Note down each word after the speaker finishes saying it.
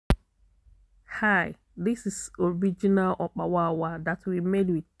Hi, this is original Okpa that we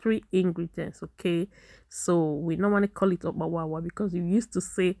made with 3 ingredients. Okay, so we normally call it Okpa because we used to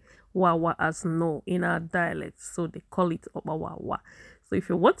say wawa as no in our dialect, so they call it Okpa. So if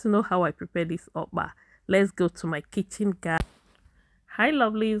you want to know how I prepare this Okpa, let's go to my kitchen, guys. Hi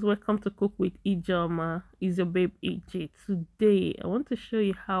lovelies, welcome to Cook with Ijoma. Is your babe AJ. Today I want to show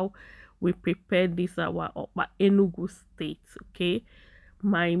you how we prepare this our Okpa Enugu state. Okay,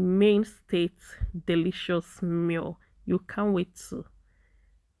 my main state delicious meal. You can't wait to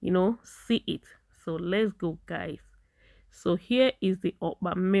see it. So let's go, guys. So here is the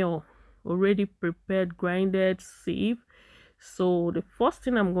Okpa meal, already prepared, grinded, sieve. So the first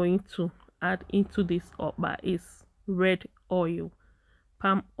thing I'm going to add into this Okpa is red oil,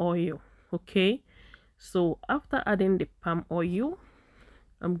 palm oil. Okay, so after adding the palm oil,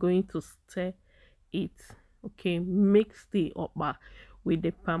 I'm going to stir it. Okay, mix the Okpa with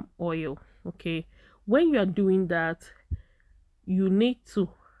the palm oil. Okay, when you are doing that, you need to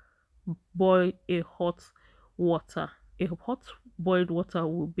boil a hot water. A hot boiled water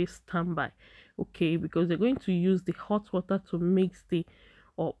will be standby. Okay, because you're going to use the hot water to mix the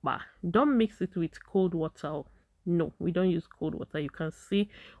Okpa. Don't mix it with cold water. No, we don't use cold water. You can see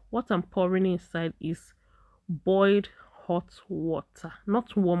what I'm pouring inside is boiled hot water,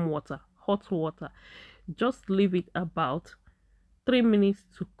 not warm water, hot water. Just leave it about 3 minutes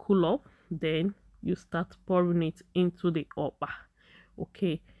to cool off, then you start pouring it into the Okpa.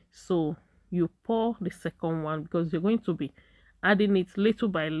 Okay, so you pour the second one because you're going to be adding it little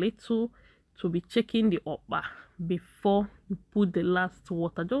by little to be checking the Okpa before you put the last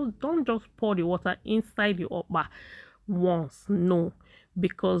water. Don't just pour the water inside the Okpa once, no,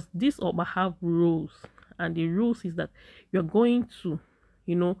 because this Okpa have rules, and the rules is that you're going to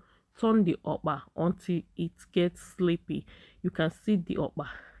turn the Okpa until it gets sleepy. You can see the Okpa,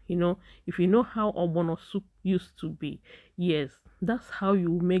 if you know how ogbono soup used to be, yes, that's how you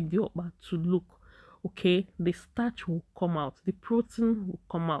make the Okpa to look. Okay, the starch will come out, the protein will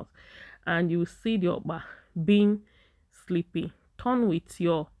come out, and you will see the Okpa being sleepy. Turn with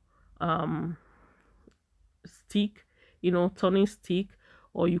your stick, turning stick,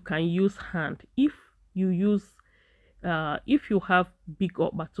 or you can use hand. If you have big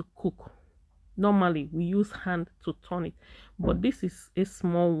Okpa to cook, normally we use hand to turn it, but this is a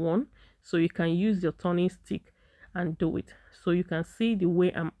small one, so you can use your turning stick and do it. So you can see the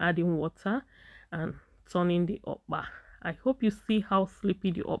way I'm adding water and turning the Okpa. I hope you see how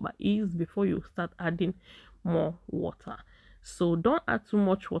sleepy the Okpa is before you start adding more water. So don't add too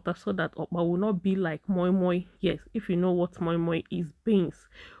much water so that Okpa will not be like moi moi. Yes, if you know what moi moi is, beans.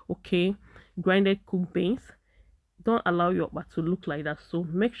 Okay, grinded cooked beans. Don't allow your Okpa to look like that. So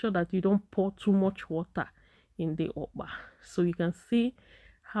make sure that you don't pour too much water in the Okpa. So you can see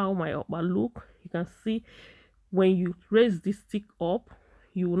how my Okpa look. You can see when you raise the stick up,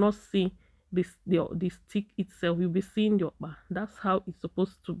 you will not see the stick itself. You'll be seeing the Okpa. That's how it's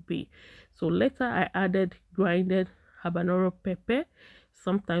supposed to be. So later I added grinded habanero pepper.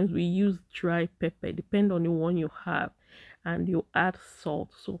 Sometimes we use dry pepper, depend on the one you have, and you add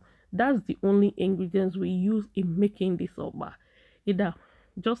salt. So that's the only ingredients we use in making this Okpa. Either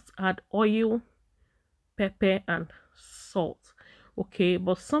just add oil, pepper, and salt. Okay,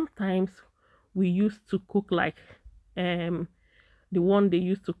 but sometimes we used to cook like the one they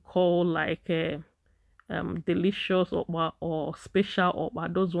used to call like delicious or special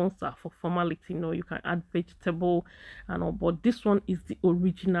Okpa. Those ones are for formality. You can add vegetable and all, but this one is the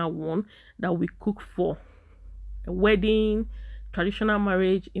original one that we cook for a wedding, traditional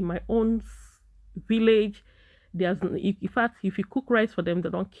marriage. In my own village, in fact, if you cook rice for them, they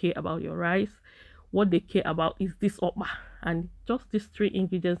don't care about your rice. What they care about is this Okpa, and just these 3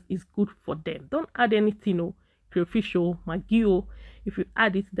 ingredients is good for them. Don't add anything, crayfish or maggi. If you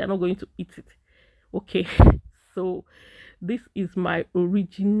add it, they're not going to eat it. Okay, so this is my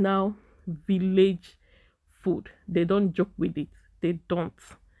original village food. They don't joke with it. They don't.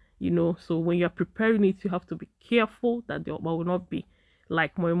 So when you're preparing it, you have to be careful that the Okpa will not be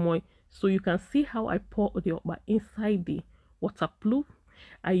like moi moi. So you can see how I pour the Okpa inside the waterproof.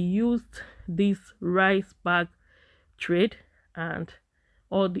 I used this rice bag thread and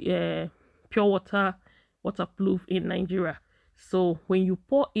all the pure water waterproof in Nigeria. So when you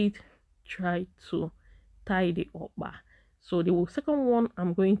pour it, try to tie the Okpa. So the second one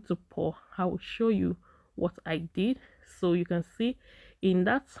I'm going to pour, I will show you what I did. So you can see in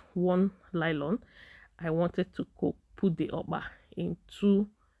that one nylon, I wanted to put the Okpa in 2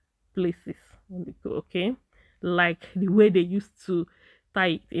 places. Okay, like the way they used to tie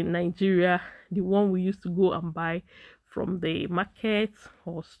it in Nigeria, the one we used to go and buy from the market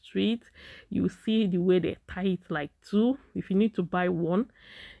or street, you see the way they tie it like two. If you need to buy one,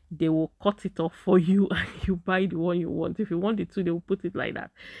 they will cut it off for you and you buy the one you want. If you want it to, they will put it like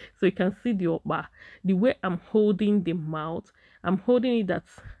that. So you can see the okpa. The way I'm holding the mouth, I'm holding it that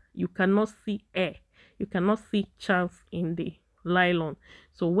you cannot see air, you cannot see chance in the nylon.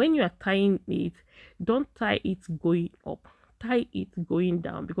 So when you are tying it, don't tie it going up, tie it going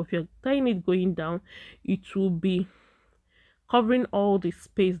down, because if you're tying it going down, it will be covering all the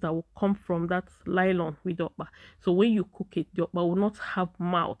space that will come from that nylon with okpa. So when you cook it, the okpa will not have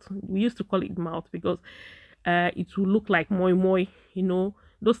mouth. We used to call it mouth because it will look like moi moi, you know,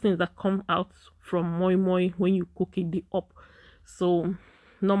 those things that come out from moi moi when you cook it, the up. So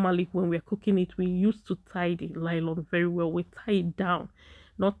normally when we're cooking it, we used to tie the nylon very well. We tie it down,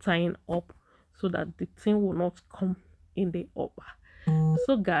 not tying up, so that the thing will not come in the okpa.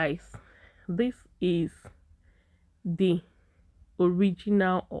 So guys, this is the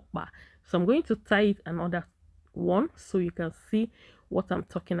original okpa. So I'm going to tie it another one so you can see what I'm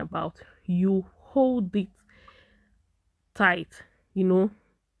talking about. You hold it tight, you know,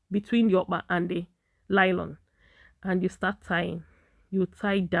 between the okpa and the nylon, and you start tying. You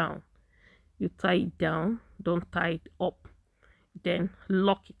tie down, you tie it down, don't tie it up. Then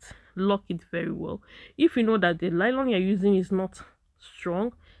lock it very well. If you know that the nylon you're using is not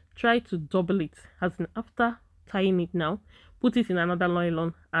strong, try to double it, as in after tying it now, put it in another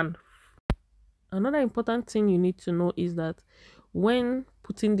nylon. And another important thing you need to know is that when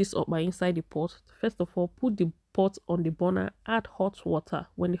putting this okpa inside the pot, first of all, put the pot on the burner, add hot water.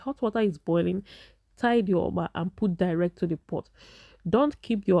 When the hot water is boiling, tie the okpa and put direct to the pot. Don't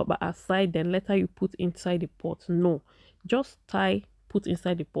keep the okpa aside, then later you put inside the pot. No, just tie, put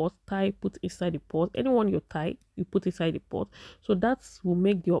inside the pot, tie, put inside the pot. Anyone you tie, you put inside the pot. So that will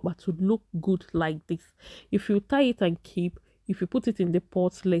make the okpa to look good like this. If you tie it and keep, if you put it in the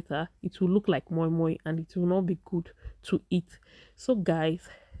pot later, it will look like moi moi and it will not be good to eat. So guys,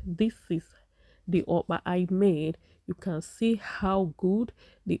 this is the okpa I made. You can see how good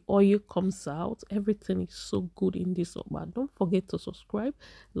the oil comes out. Everything is so good in this okpa. Don't forget to subscribe,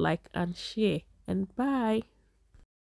 like and share, and bye.